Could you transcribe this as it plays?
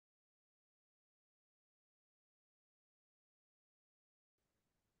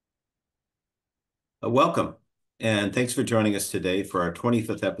Welcome, and thanks for joining us today for our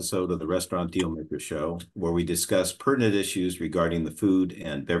 25th episode of the Restaurant Dealmaker Show, where we discuss pertinent issues regarding the food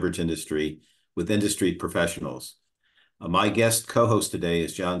and beverage industry with industry professionals. My guest co-host today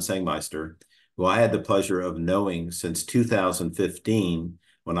is John Sangmeister, who I had the pleasure of knowing since 2015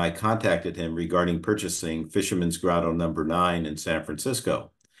 when I contacted him regarding purchasing Fisherman's Grotto number 9 in San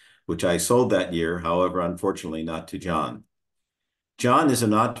Francisco, which I sold that year, however, unfortunately not to John. John is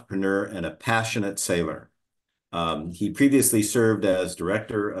an entrepreneur and a passionate sailor. He previously served as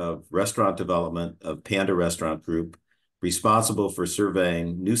director of restaurant development of Panda Restaurant Group, responsible for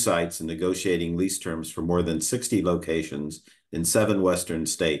surveying new sites and negotiating lease terms for more than 60 locations in 7 Western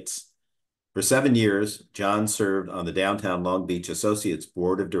states. For 7 years, John served on the Downtown Long Beach Associates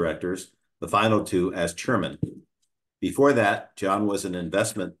Board of Directors, the final 2 as chairman. Before that, John was an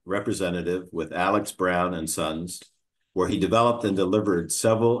investment representative with Alex Brown and Sons, where he developed and delivered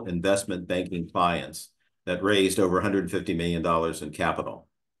several investment banking clients that raised over $150 million in capital.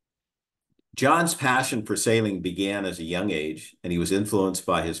 John's passion for sailing began as a young age, and he was influenced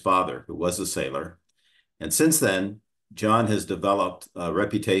by his father, who was a sailor. And since then, John has developed a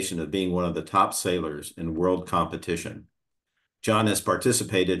reputation of being one of the top sailors in world competition. John has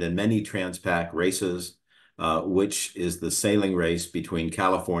participated in many Transpac races, which is the sailing race between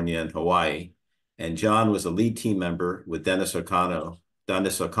California and Hawaii. And John was a lead team member with Dennis O'Connor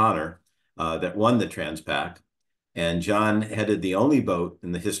that won the Transpac. And John headed the only boat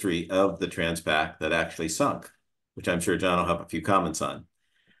in the history of the Transpac that actually sunk, which I'm sure John will have a few comments on.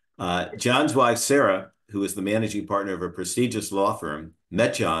 John's wife, Sarah, who is the managing partner of a prestigious law firm,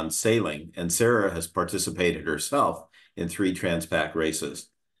 met John sailing, and Sarah has participated herself in 3 Transpac races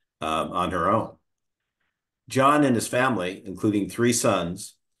on her own. John and his family, including 3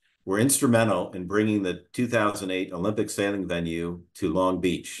 sons, were instrumental in bringing the 2008 Olympic sailing venue to Long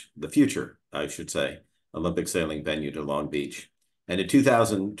Beach, the future, I should say, Olympic sailing venue to Long Beach. And in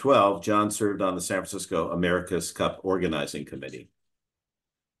 2012, John served on the San Francisco America's Cup Organizing Committee.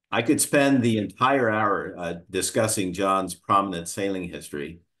 I could spend the entire hour discussing John's prominent sailing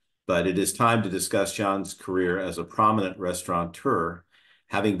history, but it is time to discuss John's career as a prominent restaurateur,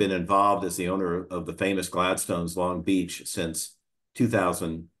 having been involved as the owner of the famous Gladstone's Long Beach since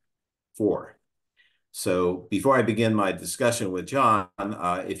 2004. So before I begin my discussion with John,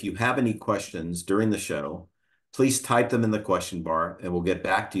 if you have any questions during the show, please type them in the question bar and we'll get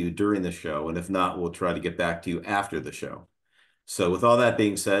back to you during the show. And if not, we'll try to get back to you after the show. So with all that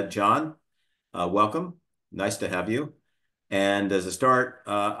being said, John, welcome. Nice to have you. And as a start,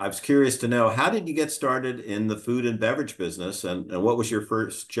 I was curious to know, how did you get started in the food and beverage business, and what was your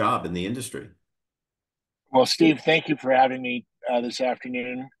first job in the industry? Well, Steve, thank you for having me this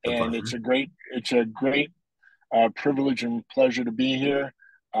afternoon, The and pleasure. it's a great privilege and pleasure to be here.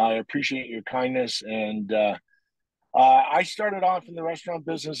 I appreciate your kindness, and I started off in the restaurant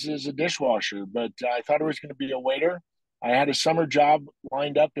business as a dishwasher, but I thought I was going to be a waiter. I had a summer job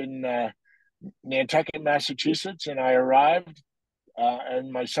lined up in Nantucket, Massachusetts, and I arrived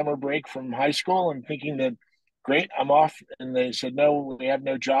in my summer break from high school and thinking that, great, I'm off. And they said, no, we have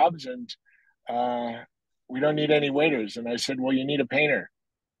no jobs, and uh, we don't need any waiters. And I said, well, you need a painter.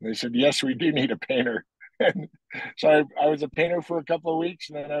 And they said, yes, we do need a painter. And so I was a painter for a couple of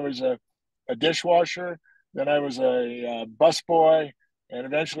weeks, and then I was a dishwasher, then I was a busboy, and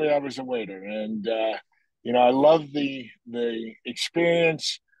eventually I was a waiter. And I love the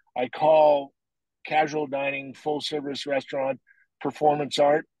experience. I call casual dining, full service restaurant, performance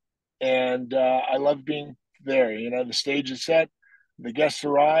art, and I love being there. The stage is set, the guests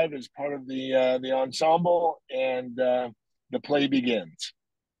arrive as part of the ensemble, and the play begins.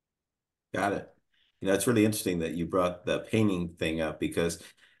 Got it. It's really interesting that you brought the painting thing up, because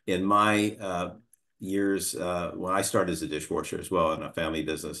in my years, when I started as a dishwasher as well in a family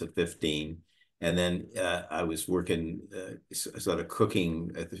business at 15, and then I was working sort of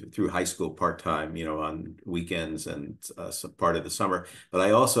cooking through high school part-time, on weekends and some part of the summer. But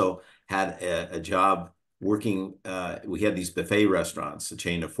I also had a job working, we had these buffet restaurants, a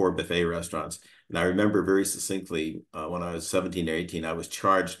chain of 4 buffet restaurants. And I remember very succinctly when I was 17 or 18, I was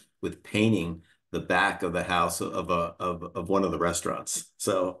charged with painting the back of the house of one of the restaurants.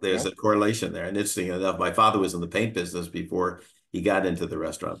 So there's Yep. a correlation there. And interesting enough, my father was in the paint business before he got into the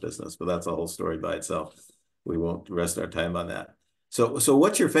restaurant business, but that's a whole story by itself. We won't rest our time on that. So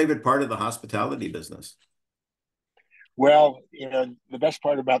what's your favorite part of the hospitality business? Well, the best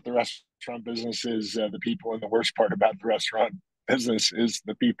part about the restaurant business is the people, and the worst part about the restaurant business is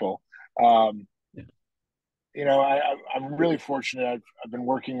the people. Um, Yeah. I'm really fortunate. I've been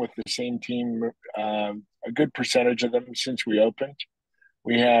working with the same team, a good percentage of them since we opened.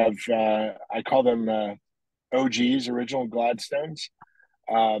 We have, I call them OGs, original Gladstones.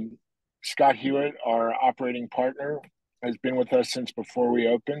 Um, Scott Hewitt, our operating partner, has been with us since before we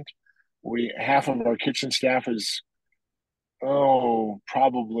opened. We half of our kitchen staff is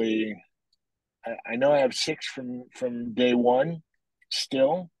probably I know I have six from day one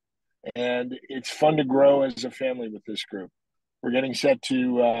still, and it's fun to grow as a family with this group. We're getting set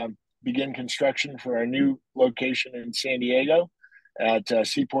to begin construction for our new location in San Diego at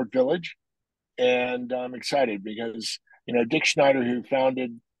Seaport Village, and I'm excited because Dick Schneider, who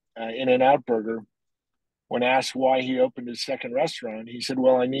founded In-N-Out Burger, when asked why he opened his second restaurant, he said,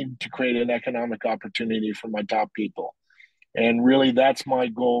 "Well, I need to create an economic opportunity for my top people." And really, that's my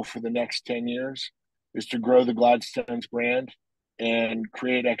goal for the next 10 years is to grow the Gladstone's brand and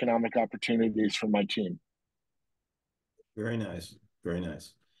create economic opportunities for my team. Very nice. Very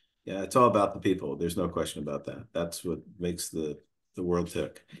nice. Yeah, it's all about the people. There's no question about that. That's what makes the world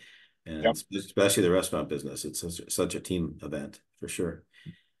tick. And Yep. especially the restaurant business. It's such a team event for sure.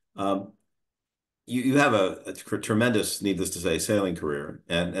 You have a tremendous, needless to say, sailing career.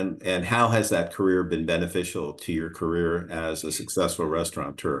 And how has that career been beneficial to your career as a successful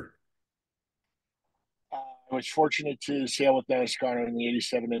restaurateur? I was fortunate to sail with Denniscano in the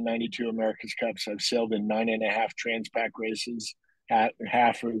 87 and 92 America's Cups. I've sailed in 9.5 Transpac races.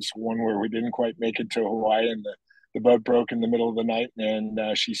 Half was one where we didn't quite make it to Hawaii, and the boat broke in the middle of the night,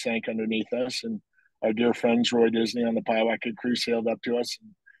 and she sank underneath us. And our dear friends, Roy Disney on the Pieology crew, sailed up to us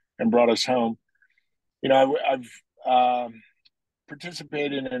and brought us home. I've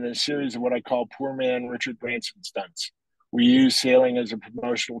participated in a series of what I call poor man Richard Branson stunts. We use sailing as a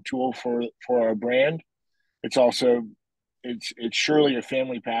promotional tool for our brand. It's also it's surely a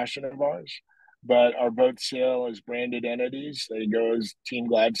family passion of ours, but our boats sail as branded entities. They go as Team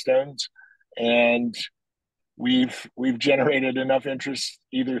Gladstones, and we've generated enough interest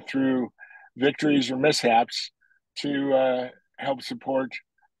either through victories or mishaps to help support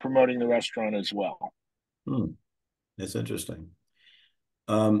promoting the restaurant as well. That's interesting.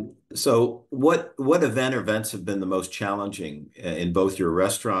 So what events have been the most challenging in both your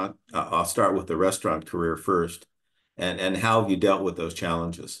restaurant? I'll start with the restaurant career first, and how have you dealt with those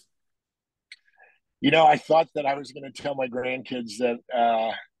challenges? I thought that I was going to tell my grandkids that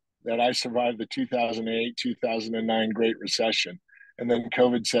I survived the 2008 2009 Great Recession, and then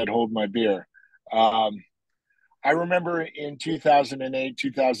COVID said, "Hold my beer." I remember in 2008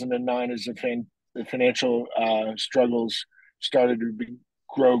 2009 as the financial struggles started to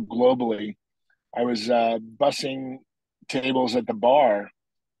grow globally. I was bussing tables at the bar,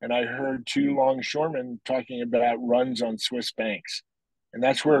 and I heard two longshoremen talking about runs on Swiss banks, and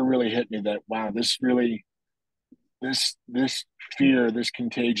that's where it really hit me that wow, this fear, this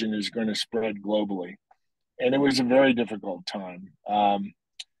contagion is going to spread globally, and it was a very difficult time.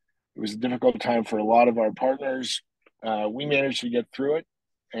 It was a difficult time for a lot of our partners. We managed to get through it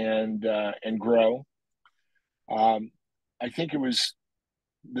and grow. I think it was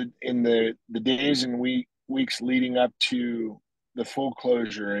in the days and weeks leading up to the full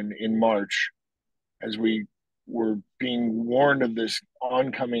closure in March, as we were being warned of this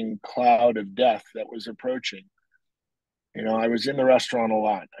oncoming cloud of death that was approaching. I was in the restaurant a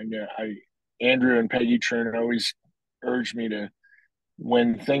lot. Andrew and Peggy Churn always urged me to,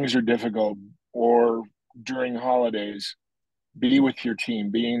 when things are difficult or during holidays, be with your team,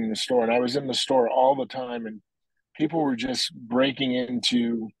 being in the store. And I was in the store all the time, and people were just breaking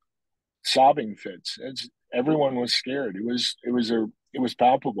into sobbing fits. Everyone was scared. It was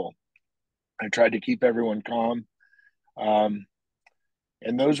palpable. I tried to keep everyone calm,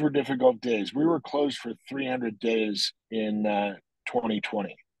 and those were difficult days. We were closed for 300 days in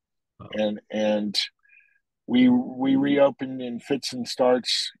 2020, and we reopened in fits and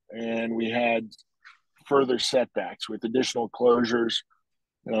starts, and we had further setbacks with additional closures.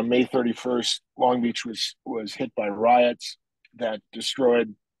 On May 31st, Long Beach was hit by riots that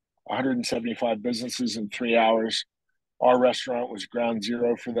destroyed 175 businesses in 3 hours. Our restaurant was ground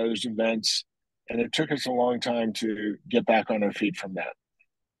zero for those events, and it took us a long time to get back on our feet from that.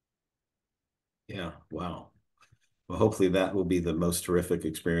 Yeah, wow. Well, hopefully that will be the most terrific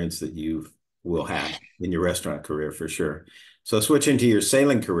experience that you will have in your restaurant career for sure. So switching to your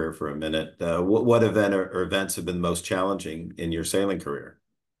sailing career for a minute, what event or events have been most challenging in your sailing career?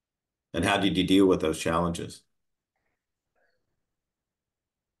 And how did you deal with those challenges?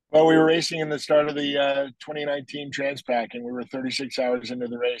 Well, we were racing in the start of the 2019 Transpac, and we were 36 hours into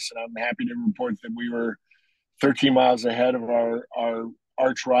the race, and I'm happy to report that we were 13 miles ahead of our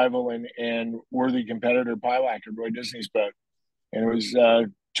arch rival and worthy competitor, Pieology, Roy Disney's boat. And it was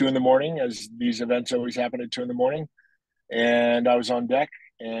 2 in the morning, as these events always happen at 2 in the morning. And I was on deck,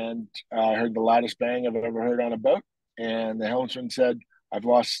 and I heard the loudest bang I've ever heard on a boat. And the helmsman said, "I've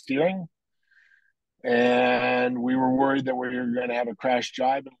lost steering." And we were worried that we were going to have a crash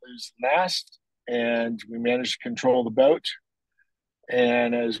jibe and lose the mast. And we managed to control the boat.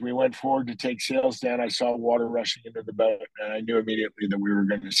 And as we went forward to take sails down, I saw water rushing into the boat, and I knew immediately that we were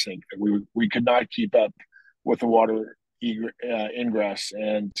going to sink. That we could not keep up with the water ingress,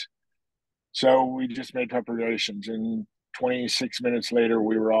 and so we just made preparations. And 26 minutes later,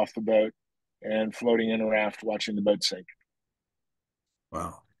 we were off the boat and floating in a raft, watching the boat sink.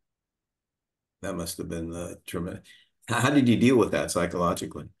 Wow, that must have been tremendous. How did you deal with that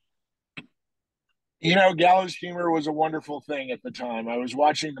psychologically? You know, gallows humor was a wonderful thing at the time. I was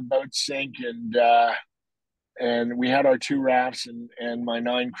watching the boat sink, and we had our two rafts, and my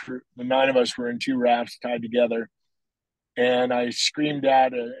nine crew, the nine of us were in two rafts tied together. And I screamed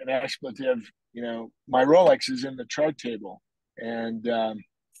out an expletive. You know, my Rolex is in the chart table, and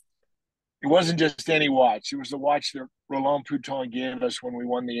it wasn't just any watch. It was the watch that Roland Pouton gave us when we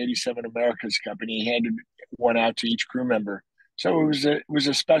won the '87 America's Cup, and he handed one out to each crew member. So it was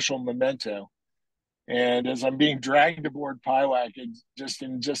a special memento. And as I'm being dragged aboard Piewack, in just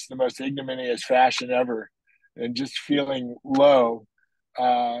the most ignominious fashion ever, and just feeling low,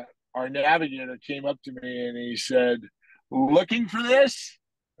 our navigator came up to me and he said, "Looking for this?"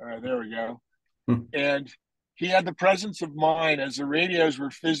 All right, there we go. And he had the presence of mind as the radios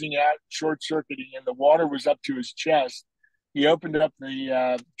were fizzing out, short circuiting, and the water was up to his chest. He opened up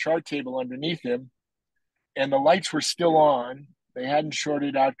the chart table underneath him, and the lights were still on. They hadn't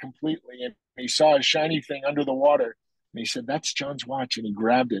shorted out completely, and he saw a shiny thing under the water, and he said, "That's John's watch," and he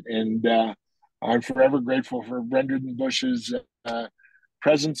grabbed it. And I'm forever grateful for Brendan Bush's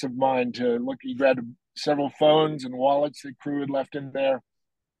presence of mind to look. He grabbed several phones and wallets the crew had left in there,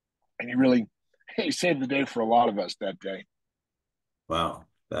 and he saved the day for a lot of us that day. Wow,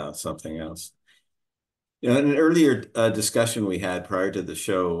 that was something else. You know, in an earlier discussion we had prior to the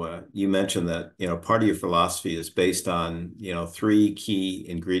show, you mentioned that, part of your philosophy is based on, three key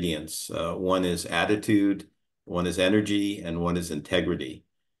ingredients. One is attitude, one is energy, and one is integrity.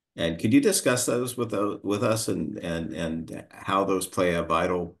 And could you discuss those with us and how those play a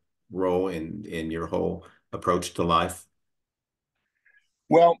vital role in your whole approach to life?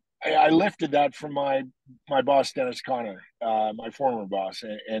 Well, I lifted that from my boss Dennis Connor, my former boss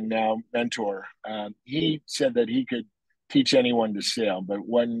and now mentor. He said that he could teach anyone to sail, but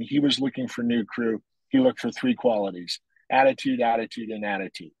when he was looking for new crew, he looked for three qualities: attitude, attitude, and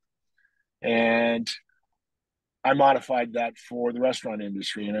attitude. And I modified that for the restaurant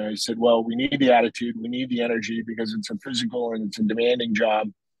industry, and I said, well, we need the attitude, we need the energy because it's a physical and it's a demanding job,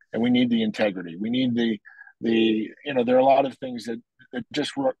 and we need the integrity. We need there are a lot of things that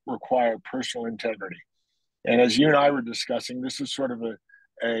just require personal integrity. And as you and I were discussing, this is sort of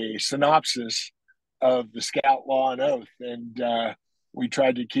a synopsis of the Scout Law and Oath, and we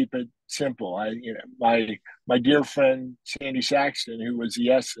tried to keep it simple. My dear friend Sandy Saxton, who was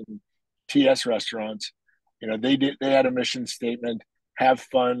the S and TS restaurants, they had a mission statement: have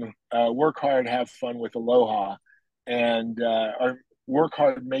fun, work hard, have fun with aloha, and or work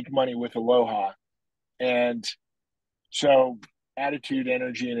hard, make money with aloha. And so attitude,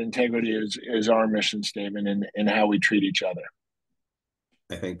 energy, and integrity is our mission statement in how we treat each other.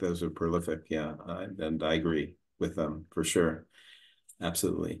 I think those are prolific, yeah, and I agree with them for sure.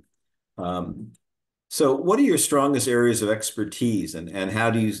 Absolutely. So what are your strongest areas of expertise, and how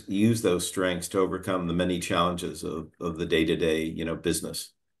do you use those strengths to overcome the many challenges of the day-to-day,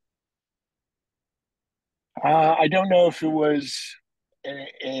 business? I don't know if it was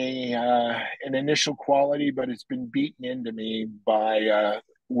an initial quality, but it's been beaten into me by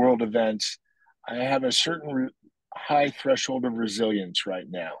world events. I have a certain high threshold of resilience right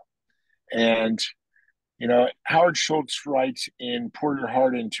now, and Howard Schultz writes in Pour Your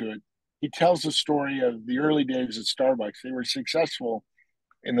Heart Into It. He tells the story of the early days at Starbucks. They were successful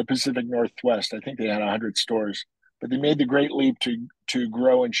in the Pacific Northwest. I think they had 100 stores, but they made the great leap to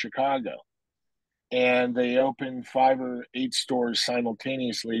grow in Chicago. And they opened 5 or 8 stores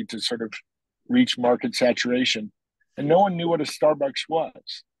simultaneously to sort of reach market saturation. And no one knew what a Starbucks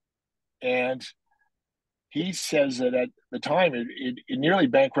was. And he says that at the time, it nearly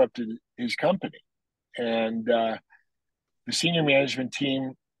bankrupted his company. And the senior management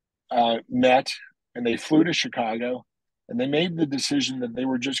team met, and they flew to Chicago, and they made the decision that they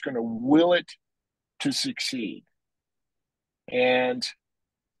were just going to will it to succeed. And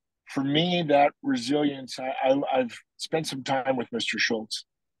for me, that resilience, I've spent some time with Mr. Schultz,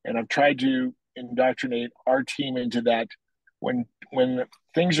 and I've tried to indoctrinate our team into that. When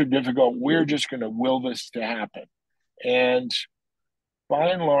things are difficult, we're just going to will this to happen. And by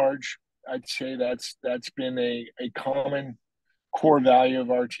and large, I'd say that's been a common core value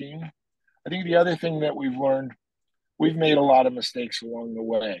of our team. I think the other thing that we've learned, we've made a lot of mistakes along the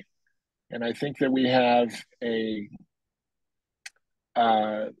way, and I think that we have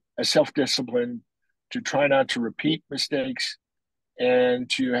uh, a self discipline to try not to repeat mistakes and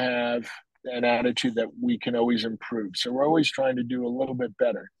to have an attitude that we can always improve. So we're always trying to do a little bit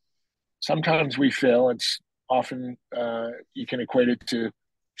better. Sometimes we fail. It's often you can equate it to,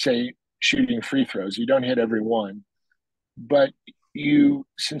 say, shooting free throws. You don't hit every one, but you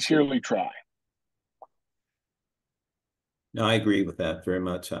sincerely try. No, I agree with that very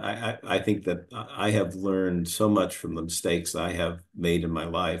much. I think that I have learned so much from the mistakes I have made in my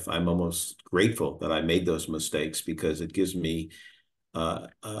life. I'm almost grateful that I made those mistakes because it gives me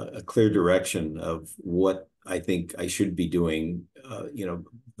a clear direction of what I think I should be doing,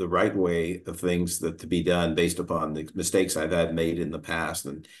 the right way of things that to be done based upon the mistakes I've had made in the past.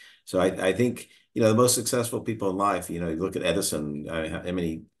 And so I think, the most successful people in life, you look at Edison, how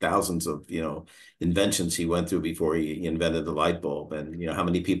many thousands of, inventions he went through before he invented the light bulb, and, how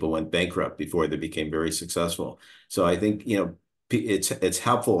many people went bankrupt before they became very successful. So I think, it's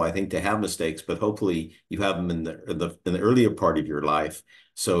helpful, I think, to have mistakes, but hopefully you have them in the earlier part of your life,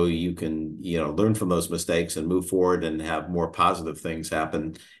 so you can learn from those mistakes and move forward and have more positive things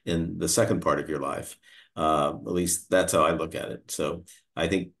happen in the second part of your life. At least that's how I look at it. So I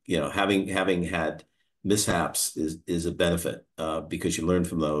think having had mishaps is a benefit because you learn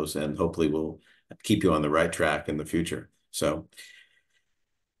from those and hopefully will keep you on the right track in the future. So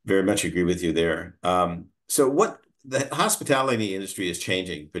very much agree with you there. So what the hospitality industry is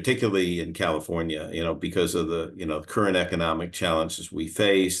changing, particularly in California, because of the, current economic challenges we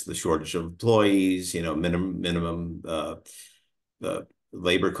face, the shortage of employees, minimum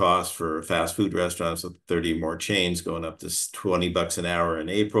labor costs for fast food restaurants with 30 more chains going up to $20 an hour in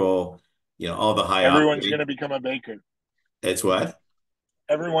April, all the high Everyone's going operating. to become a baker. It's what?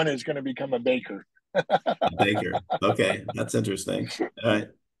 Everyone is going to become a baker. A baker. Okay, that's interesting. All right,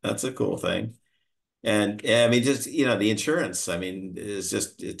 that's a cool thing. And yeah, I mean, just, the insurance, I mean,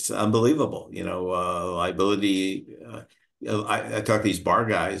 it's unbelievable, liability. I talk to these bar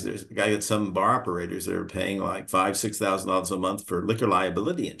guys. There's a guy at some bar operators that are paying like $5,000-6,000 a month for liquor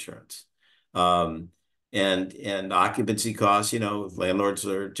liability insurance. Um, and occupancy costs, landlords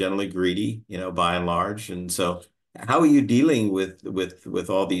are generally greedy, by and large. And so how are you dealing with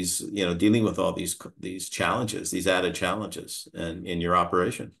all these, dealing with all these challenges, these added challenges in your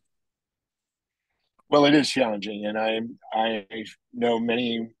operation? Well, it is challenging, and I know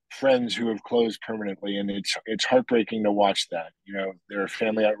many friends who have closed permanently, and it's heartbreaking to watch that. There are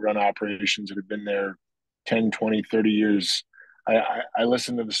family run operations that have been there 10, 20, 30 years. I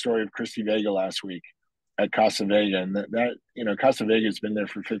listened to the story of Christy Vega last week at Casa Vega, and that Casa Vega has been there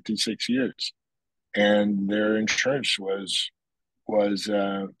for 56 years, and their insurance was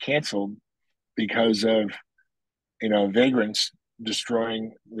canceled because of vagrants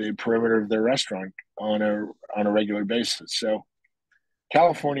destroying the perimeter of their restaurant on a regular basis. So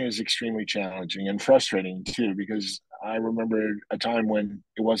California is extremely challenging and frustrating too, because I remember a time when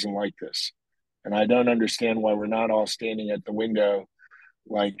it wasn't like this, and I don't understand why we're not all standing at the window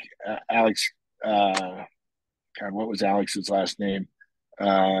like Alex. God, what was Alex's last name?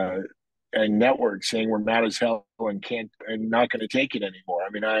 And network saying we're mad as hell and can't and not going to take it anymore. I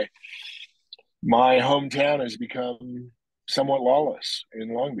mean, my hometown has become somewhat lawless in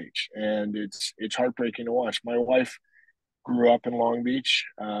Long Beach, and it's heartbreaking to watch. My wife grew up in Long Beach,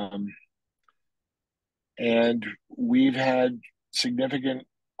 and we've had significant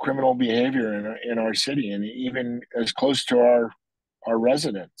criminal behavior in our city, and even as close to our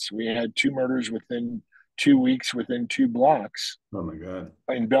residence. We had two murders within 2 weeks, within 2 blocks Oh my God.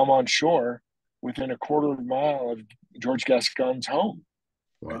 in Belmont Shore, within a quarter of a mile of George Gascon's home.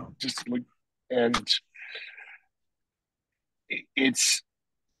 And Wow. just like, and it's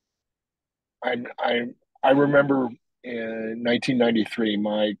I I remember in 1993,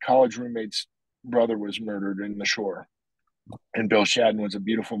 my college roommate's brother was murdered in the Shore, and Bill Shadden was a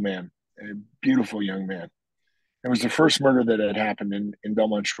beautiful man, a beautiful young man. It was the first murder that had happened in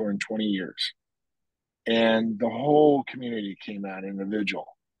Belmont Shore in 20 years, and the whole community came out in a vigil.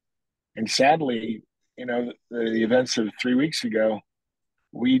 And sadly, the events of 3 weeks ago,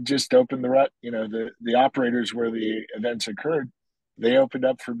 we just opened the operators where the events occurred, they opened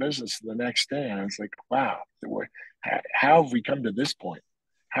up for business the next day, and I was like, wow, how have we come to this point?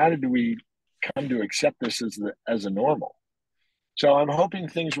 How did we come to accept this as a normal? So I'm hoping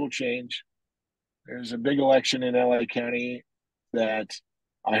things will change. There's a big election in LA County that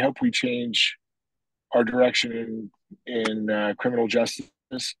I hope we change our direction in criminal justice,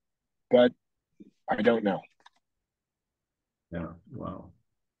 but I don't know. Yeah. Wow.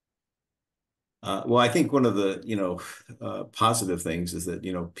 Well, I think one of the, positive things is that,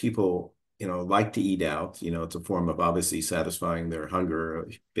 people, like to eat out. It's a form of obviously satisfying their hunger, a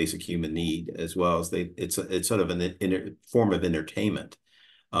basic human need, as well as it's sort of an form of entertainment.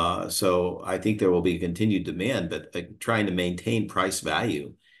 So I think there will be continued demand, but trying to maintain price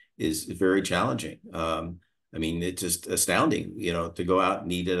value is very challenging. I mean, it's just astounding, to go out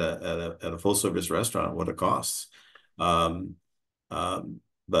and eat at a full service restaurant, what it costs. Um,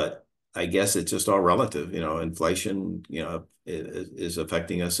 but I guess it's just all relative. Inflation, is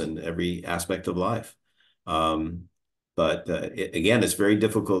affecting us in every aspect of life. But again, it's very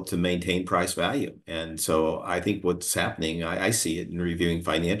difficult to maintain price value. And so I think what's happening, I see it in reviewing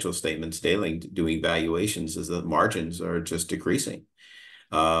financial statements daily, doing valuations, is that margins are just decreasing.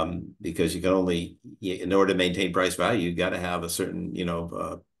 Because you can only, in order to maintain price value, you got to have a certain,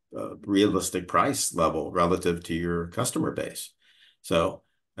 realistic price level relative to your customer base. So,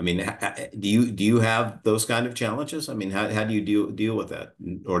 I mean, do you have those kind of challenges? I mean, how do you deal with that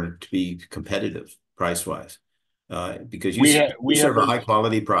in order to be competitive price wise? Because you serve a high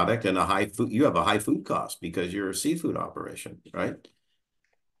quality product and you have a high food cost because you're a seafood operation, right?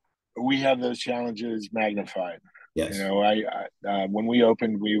 We have those challenges magnified. Yes. When we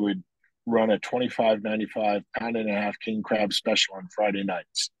opened, we would run a $25.95 pound-and-a-half king crab special on Friday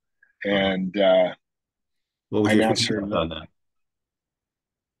nights, and what was your food cost on that?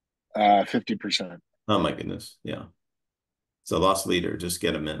 50%. Oh my goodness, yeah. It's a loss leader. Just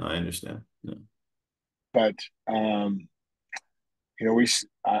get them in. I understand. Yeah. But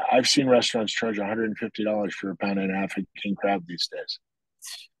I've seen restaurants charge $150 for a pound-and-a-half of king crab these days.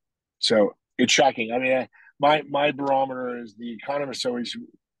 So it's shocking. I mean, my barometer is the economist always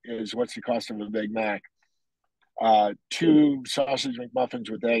is what's the cost of a Big Mac. Two sausage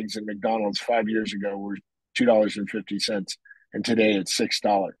McMuffins with eggs at McDonald's 5 years ago were $2.50, and today it's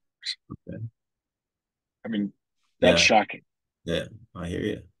 $6. Okay. I mean, that's shocking. Yeah, I hear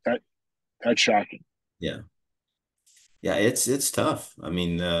you. That's shocking. Yeah. Yeah, it's tough. I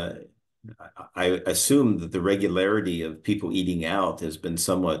mean, I assume that the regularity of people eating out has been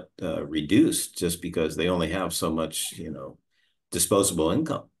somewhat reduced just because they only have so much, disposable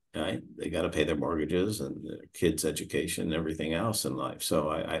income, right? They got to pay their mortgages and their kids' education and everything else in life. So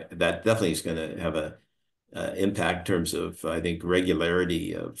that definitely is going to have a impact in terms of, I think,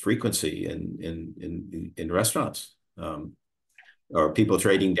 regularity of frequency in restaurants. Or people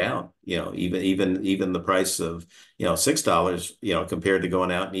trading down, even the price of, $6, compared to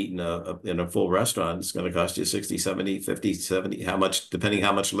going out and eating in a full restaurant, it's going to cost you 60, 70, 50, 70, how much, depending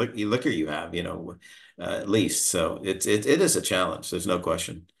how much liquor you have, at least. So it is a challenge. There's no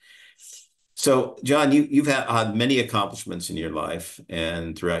question. So John, you've had many accomplishments in your life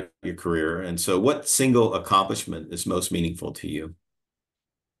and throughout your career. And so what single accomplishment is most meaningful to you?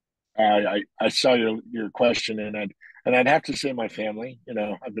 I saw your question, and I'd have to say my family.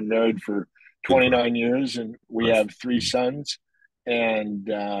 I've been married for 29 years, and we have 3 sons, and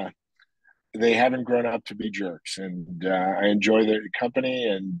they haven't grown up to be jerks. And I enjoy their company.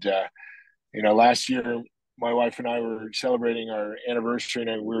 And last year, my wife and I were celebrating our anniversary,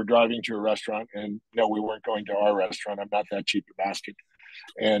 and we were driving to a restaurant. And no, we weren't going to our restaurant. I'm not that cheap a bastard.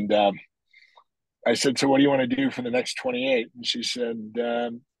 And I said, "So what do you want to do for the next 28?" And she said, "I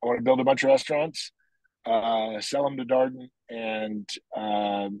want to build a bunch of restaurants, sell them to Darden, and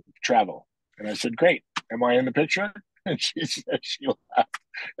travel." And I said, "Great. Am I in the picture?" And she laughed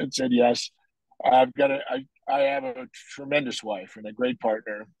and said, "Yes. I have a tremendous wife and a great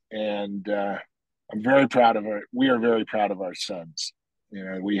partner, and I'm very proud of her. We are very proud of our sons.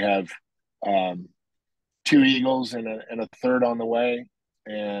 We have 2 eagles and a third on the way,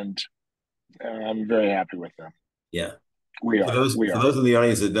 and I'm very happy with them." Yeah. We are. For those in the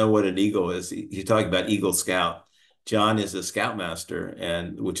audience that know what an eagle is, you're talking about Eagle Scout. John is a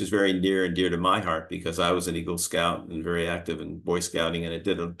Scoutmaster, which is very near and dear to my heart because I was an Eagle Scout and very active in Boy Scouting, and it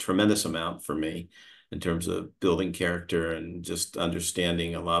did a tremendous amount for me in terms of building character and just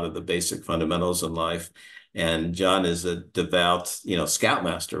understanding a lot of the basic fundamentals in life. And John is a devout,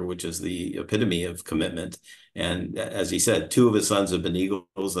 Scoutmaster, which is the epitome of commitment. And as he said, 2 of his sons have been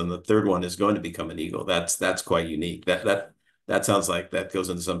Eagles, and the third one is going to become an Eagle. That's quite unique. That sounds like that goes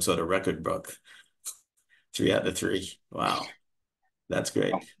into some sort of record book. 3 out of 3. Wow, that's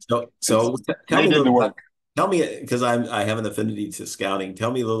great. So tell me a little bit. Tell me, because I have an affinity to scouting.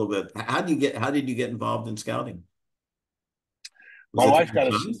 Tell me a little bit. How did you get involved in scouting? My wife got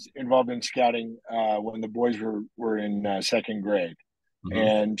us involved in scouting when the boys were in 2nd grade. Mm-hmm.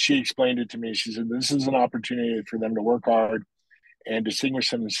 And she explained it to me. She said, this is an opportunity for them to work hard and distinguish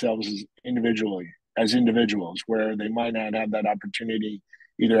themselves as individuals, where they might not have that opportunity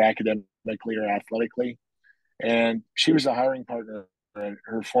either academically or athletically. And she was a hiring partner at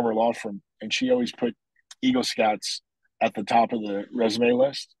her former law firm, and she always put Eagle Scouts at the top of the resume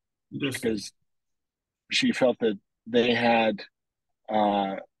list Interesting. because she felt that they had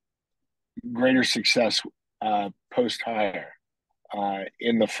uh, greater success post hire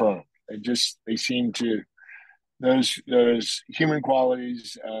in the firm. They seem to those human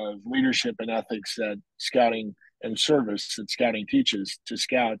qualities of leadership and ethics that scouting and service that scouting teaches to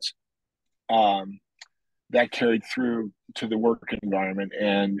scouts, um, that carried through to the work environment,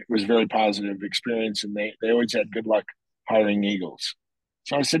 and it was a very positive experience. And they always had good luck hiring Eagles.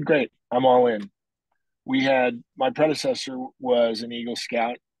 So I said, great, I'm all in. My predecessor was an Eagle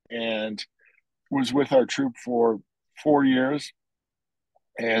Scout and was with our troop for 4 years,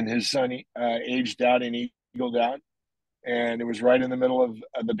 and his son aged out and eagled out, and it was right in the middle of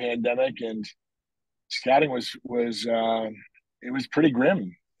the pandemic, and scouting was it was pretty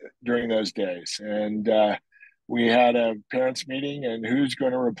grim during those days, and we had a parents meeting, and who's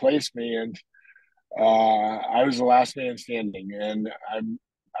going to replace me, and I was the last man standing, and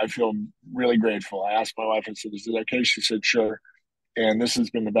I feel really grateful. I asked my wife, I said, "Is it okay?" She said, "Sure." And this has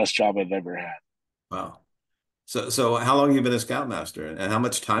been the best job I've ever had. Wow. So how long have you been a Scoutmaster, and how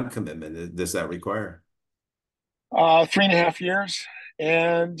much time commitment does that require? 3.5 years,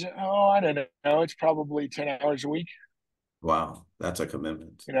 and I don't know, it's probably 10 hours a week. Wow, that's a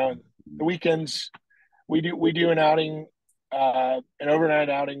commitment. The weekends we do an overnight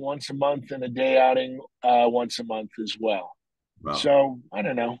outing once a month, and a day outing once a month as well. Wow. So I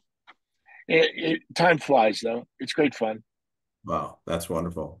don't know. Time flies though. It's great fun. Wow, that's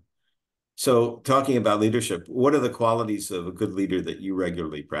wonderful. So talking about leadership, what are the qualities of a good leader that you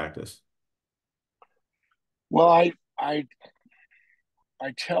regularly practice? Well, I I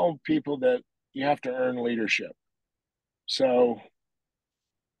tell people that you have to earn leadership. So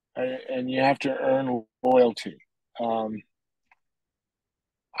and you have to earn loyalty. Um,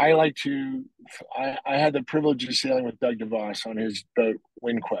 I like to. I had the privilege of sailing with Doug DeVos on his boat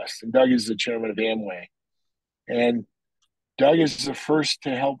WindQuest, and Doug is the chairman of Amway. And Doug is the first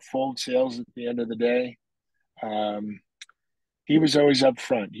to help fold sails at the end of the day. Um, he was always up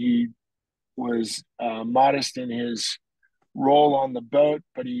front. He was modest in his role on the boat,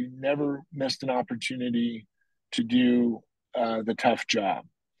 but he never missed an opportunity to do the tough job.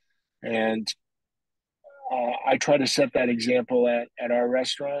 And I try to set that example at our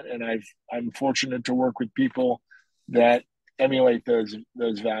restaurant, and I'm fortunate to work with people that emulate those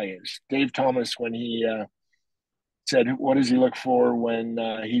values. Dave Thomas, when he said, "What does he look for when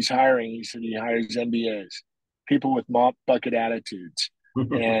he's hiring?" He said he hires MBAs, people with mop bucket attitudes.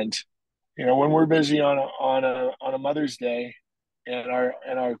 And when we're busy on a Mother's Day, and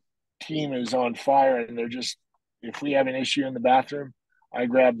our team is on fire, and if we have an issue in the bathroom, I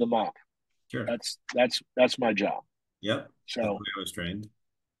grab the mop. Sure. That's my job. Yep. That's the So way I was trained.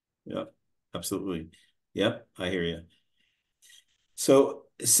 Yep. Absolutely. Yep. I hear you. So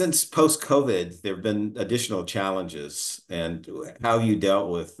since post-COVID, there have been additional challenges, and how you dealt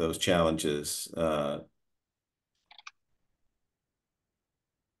with those challenges. are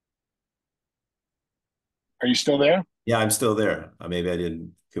you still there? Yeah, I'm still there. Maybe I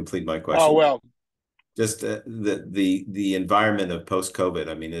didn't complete my Oh question. well, Just the environment of post-COVID.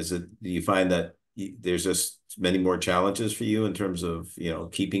 I mean, do you find that there's just many more challenges for you in terms of,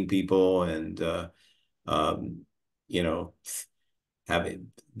 keeping people and um, you know, having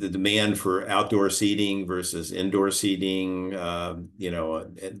the demand for outdoor seating versus indoor seating,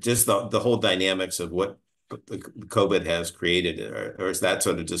 just the whole dynamics of what the COVID has created, or is that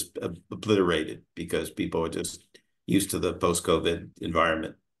sort of just obliterated because people are just used to the post-COVID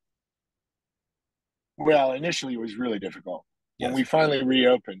environment? well, initially it was really difficult. When Yes. we finally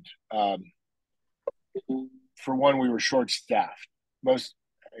reopened, for one, we were short staffed. Most,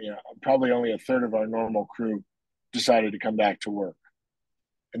 probably only a third of our normal crew decided to come back to work.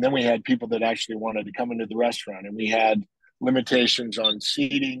 And then we had people that actually wanted to come into the restaurant, and we had limitations on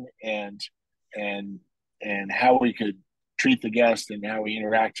seating and and how we could treat the guest and how we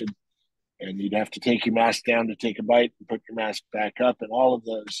interacted. And you'd have to take your mask down to take a bite and put your mask back up, and all of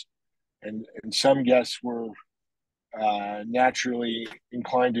those. And some guests were naturally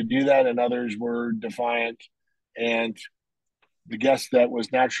inclined to do that, and others were defiant. And the guest that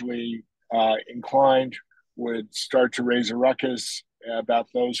was naturally inclined would start to raise a ruckus about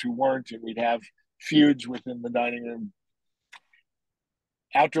those who weren't, and we'd have feuds within the dining room.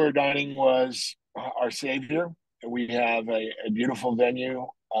 Outdoor dining was our savior, We have a beautiful venue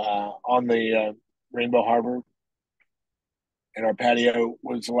on the Rainbow Harbor, and our patio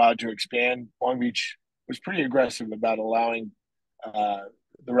was allowed to expand. Long Beach was pretty aggressive about allowing uh,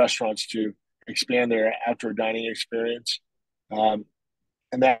 the restaurants to expand their outdoor dining experience, um,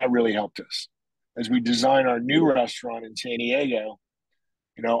 and that really helped us as we design our new restaurant in San Diego.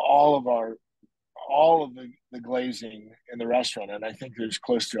 You know, all of the glazing in the restaurant, and I think there's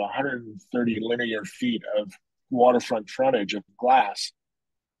close to 130 linear feet of waterfront frontage of glass.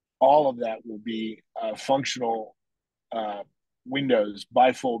 All of that will be functional uh, windows,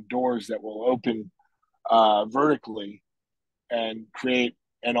 bifold doors that will open vertically and create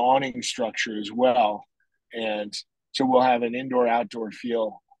an awning structure as well. And so we'll have an indoor outdoor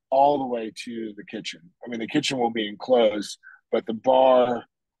feel all the way to the kitchen. I mean, the kitchen will be enclosed, but the bar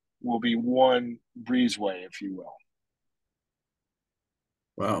will be one breezeway, if you will.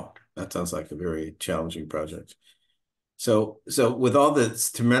 Wow, that sounds like a very challenging project. So with all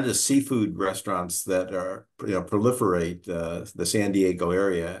the tremendous seafood restaurants that are, proliferate the San Diego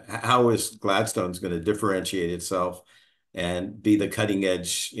area, how is Gladstone's going to differentiate itself and be the cutting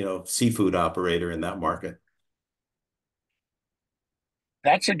edge, seafood operator in that market?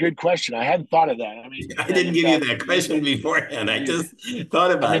 That's a good question. I hadn't thought of that. I mean, I yeah, didn't you've give you got that question beforehand. I just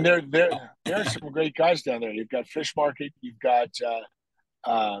thought I about mean, it. there are some great guys down there. You've got Fish Market, you've got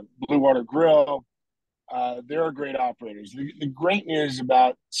Blue Water Grill. They're great operators. The great news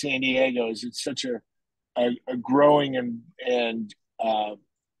about San Diego is it's such a growing and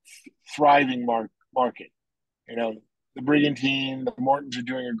thriving market. You know, the Brigantine, the Mortons are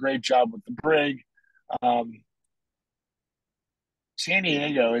doing a great job with the Brig. Um, San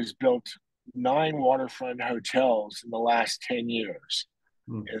Diego has built 9 waterfront hotels in the last 10 years.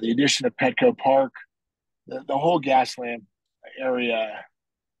 Hmm. And the addition of Petco Park, the whole Gaslamp area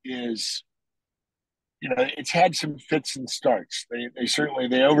is, it's had some fits and starts. They certainly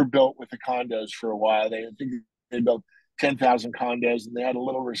they overbuilt with the condos for a while. I think they built 10,000 condos, and they had a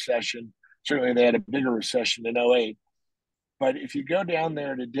little recession. Certainly, they had a bigger recession in '08. But if you go down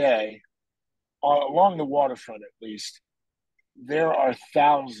there today, along the waterfront at least, there are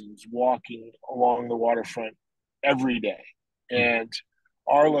thousands walking along the waterfront every day. And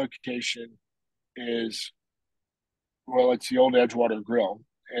our location is, well, it's the old Edgewater Grill,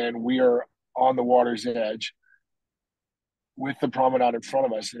 and we are on the water's edge with the promenade in front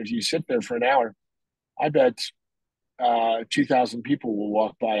of us. And if you sit there for an hour, I bet 2,000 people will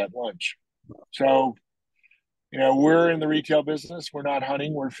walk by at lunch. So, we're in the retail business. We're not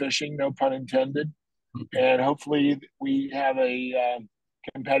hunting, we're fishing, no pun intended. And hopefully we have a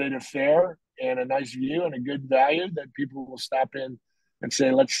competitive fare and a nice view and a good value that people will stop in and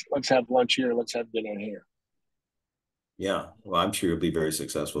say, let's have lunch here, let's have dinner here. Yeah, well, I'm sure you'll be very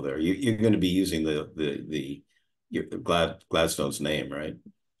successful there. You're going to be using your Gladstone's name, right?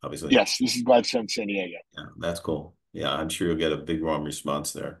 Obviously. Yes, this is Gladstone, San Diego. Yeah, that's cool. Yeah, I'm sure you'll get a big warm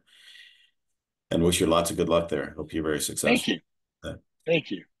response there. And wish you lots of good luck there. Hope you're very Thank successful. you. Thank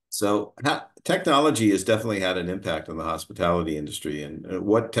you. So technology has definitely had an impact on the hospitality industry. And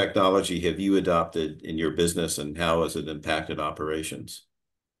what technology have you adopted in your business, and how has it impacted operations?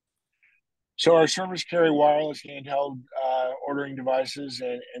 So our servers carry wireless handheld ordering devices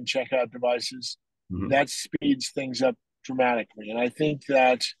and checkout devices. Mhm. That speeds things up dramatically. And I think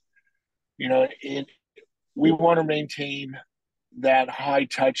that, we want to maintain that high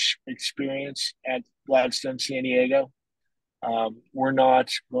touch experience at Gladstone, San Diego. We're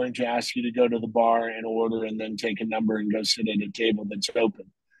not going to ask you to go to the bar and order and then take a number and go sit at a table that's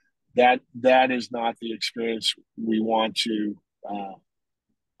open. That is not the experience we want to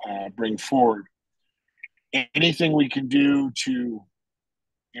bring forward. Anything we can do to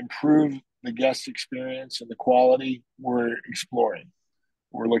improve the guest experience and the quality, we're exploring.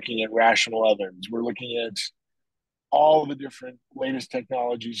 We're looking at rational ovens. We're looking at all the different latest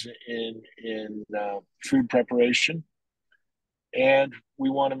technologies in food preparation, and we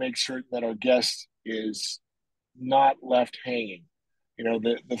want to make certain that our guest is not left hanging.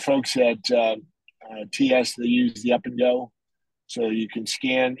 The folks at TS, they use the up and go, so you can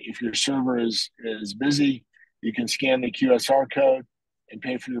scan if your server is busy. You can scan the QSR code and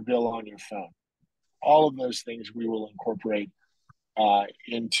pay for your bill on your phone. All of those things we will incorporate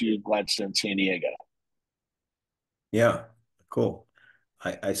into Gladstone, San Diego. Yeah, cool.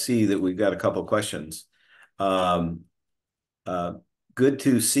 I see that we've got a couple of questions. Um, uh, Good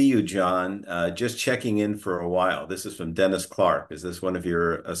to see you, John. Just checking in for a while. This is from Dennis Clark. Is this one of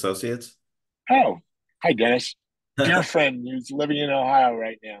your associates? Oh, hi, Dennis. Dear friend who's living in Ohio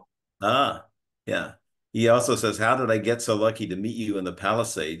right now. Ah, yeah. He also says, how did I get so lucky to meet you in the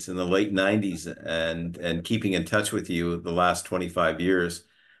Palisades in the late 90s and keeping in touch with you the last 25 years?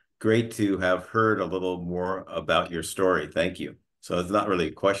 Great to have heard a little more about your story. Thank you. So it's not really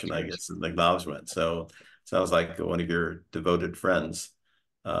a question, I guess, it's an acknowledgement. So sounds like one of your devoted friends.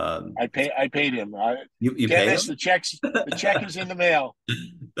 I paid him. You Can't pay miss him? the check is in the mail.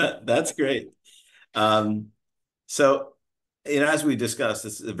 That's great. Um, so, as we discussed,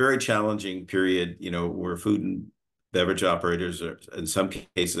 it's a very challenging period, where food and beverage operators are, in some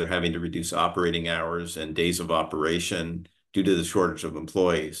cases, are having to reduce operating hours and days of operation due to the shortage of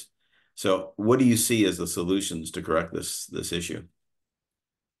employees. So what do you see as the solutions to correct this issue?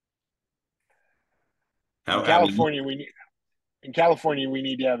 In I mean, California, we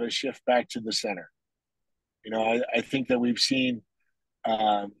need to have a shift back to the center. I think that we've seen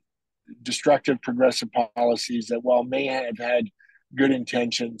um, destructive progressive policies that, while may have had good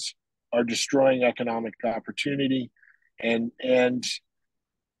intentions, are destroying economic opportunity and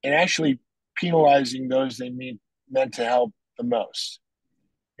actually penalizing those they meant to help the most.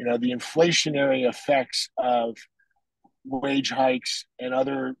 The inflationary effects of wage hikes and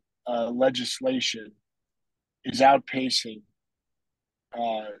other legislation is outpacing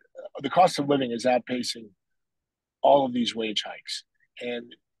uh, the cost of living is outpacing all of these wage hikes,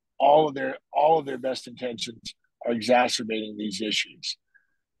 and all of their best intentions are exacerbating these issues.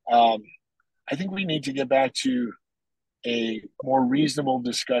 Um, I think we need to get back to a more reasonable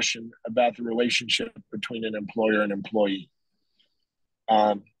discussion about the relationship between an employer and employee.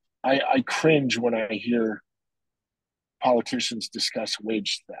 Um, I cringe when I hear politicians discuss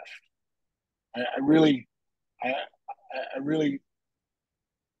wage theft. I really, I, I really,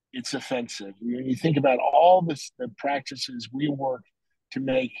 it's offensive when you think about all the practices we work to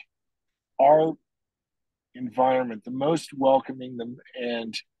make our environment the most welcoming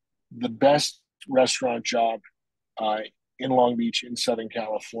and the best restaurant job uh, in Long Beach in Southern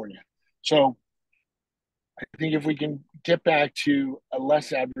California. So I think if we can get back to a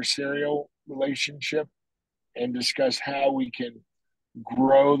less adversarial relationship and discuss how we can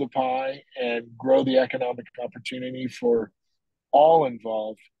grow the pie and grow the economic opportunity for all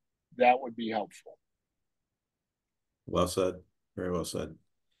involved, that would be helpful. well said. Very well said.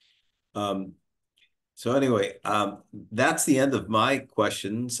 Um, so anyway, that's the end of my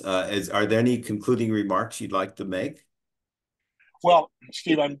questions. Are there any concluding remarks you'd like to make? Well,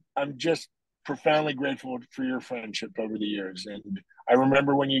 Steve, I'm just profoundly grateful for your friendship over the years, and I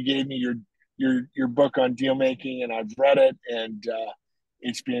remember when you gave me your book on deal making, and I've read it, and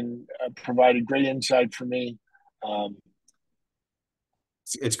it's been provided great insight for me. Um,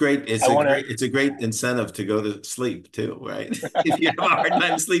 It's great. I want to, It's a great incentive to go to sleep too, right? If you have a hard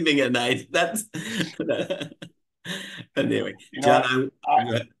time sleeping at night, that's anyway. you know, John, I,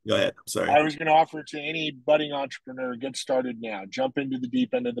 go ahead. I'm sorry. I was going to offer to any budding entrepreneur, get started now. Jump into the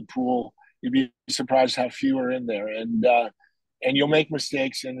deep end of the pool. You'd be surprised how few are in there, and you'll make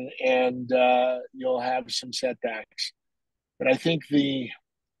mistakes and you'll have some setbacks. But I think the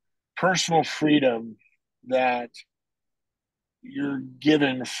personal freedom that you're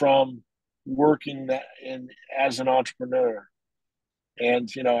given from working that in as an entrepreneur, and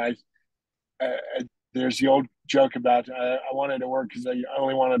I there's the old joke about I wanted to work because I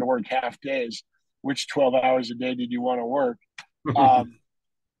only wanted to work half days. Which 12 hours a day did you want to work? Um,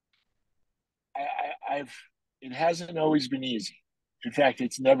 I've it hasn't always been easy. In fact,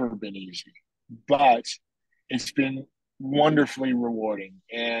 it's never been easy, but it's been wonderfully rewarding.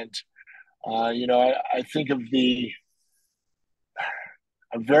 And I think of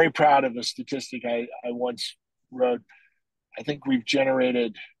I'm very proud of a statistic I once wrote. I think we've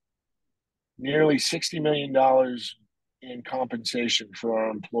generated nearly $60 million in compensation for our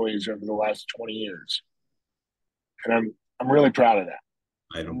employees over the last 20 years. And I'm really proud of that.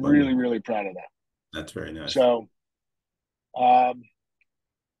 I don't I'm blame really, you. really proud of that. That's very nice. So um,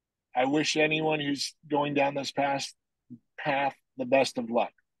 I wish anyone who's going down this path the best of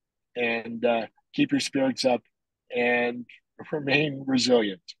luck, and keep your spirits up and remain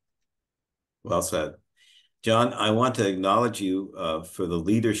resilient. Well said. John, I want to acknowledge you for the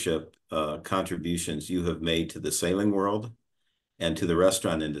leadership contributions you have made to the sailing world and to the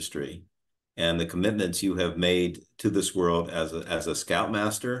restaurant industry, and the commitments you have made to this world as a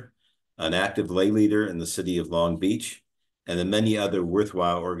Scoutmaster, an active lay leader in the city of Long Beach, and the many other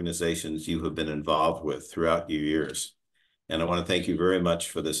worthwhile organizations you have been involved with throughout your years. And I want to thank you very much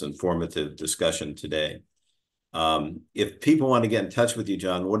for this informative discussion today. If people want to get in touch with you,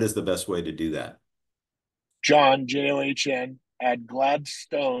 John, what is the best way to do that? John, John, at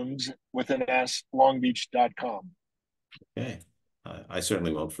Gladstones with an S, longbeach.com. Okay. I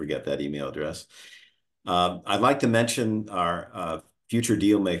certainly won't forget that email address. I'd like to mention our future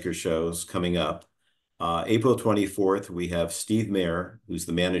Dealmaker shows coming up. April 24th, we have Steve Mayer, who's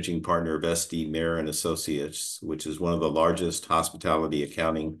the managing partner of SD Mayer and Associates, which is one of the largest hospitality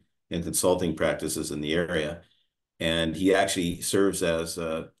accounting and consulting practices in the area. And he actually serves as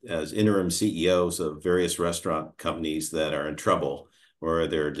interim CEOs of various restaurant companies that are in trouble or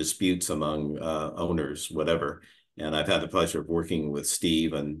there are disputes among owners, whatever. And I've had the pleasure of working with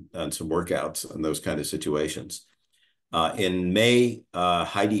Steve on some workouts and those kind of situations. In May,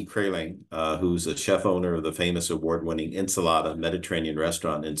 Heidi Kraling, who's a chef owner of the famous award-winning Ensalada Mediterranean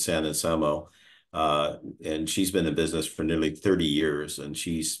restaurant in San Anselmo, and she's been in business for nearly 30 years, and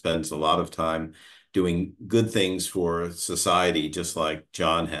she spends a lot of time doing good things for society, just like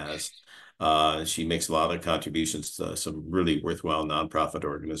John has. She makes a lot of contributions to some really worthwhile nonprofit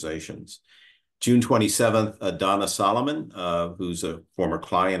organizations. June 27th, Donna Solomon, who's a former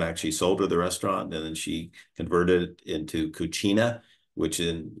client, actually sold her the restaurant, and then she converted it into Cucina, which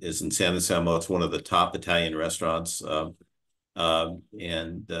is in San Anselmo. It's one of the top Italian restaurants,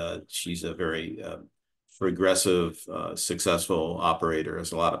 and she's a very progressive, successful operator,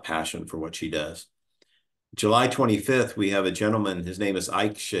 has a lot of passion for what she does. July 25th, we have a gentleman, his name is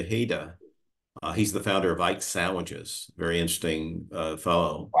Ike Shaheda. He's the founder of Ike's Sandwiches, very interesting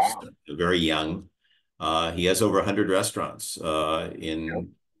fellow, Wow. very young. He has over 100 restaurants,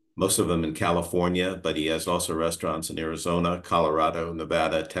 most of them in California, but he has also restaurants in Arizona, Colorado,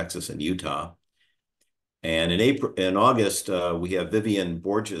 Nevada, Texas, and Utah. And in August, we have Vivian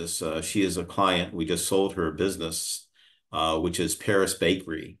Borges. She is a client. We just sold her business, which is Paris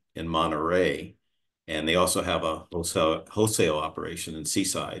Bakery in Monterey. And they also have a wholesale operation in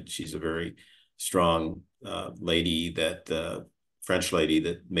Seaside. She's a very strong lady, French lady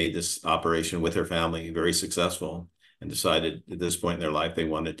that made this operation with her family very successful and decided at this point in their life they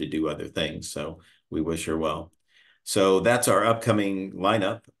wanted to do other things. So we wish her well. So that's our upcoming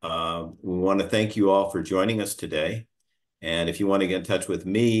lineup. We want to thank you all for joining us today. And if you want to get in touch with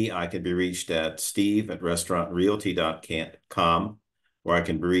me, I can be reached at steve@restaurantrealty.com, or I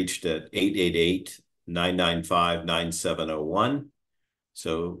can be reached at 888-995-9701.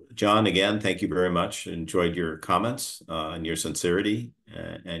 So John, again, thank you very much. Enjoyed your comments and your sincerity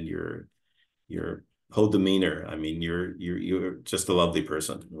and your whole demeanor. I mean, you're just a lovely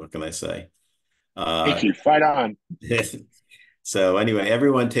person. What can I say? Thank you. Fight on. So anyway,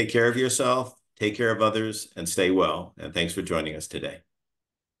 everyone take care of yourself, take care of others, and stay well. And thanks for joining us today.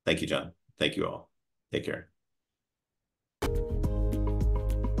 Thank you, John. Thank you all. Take care.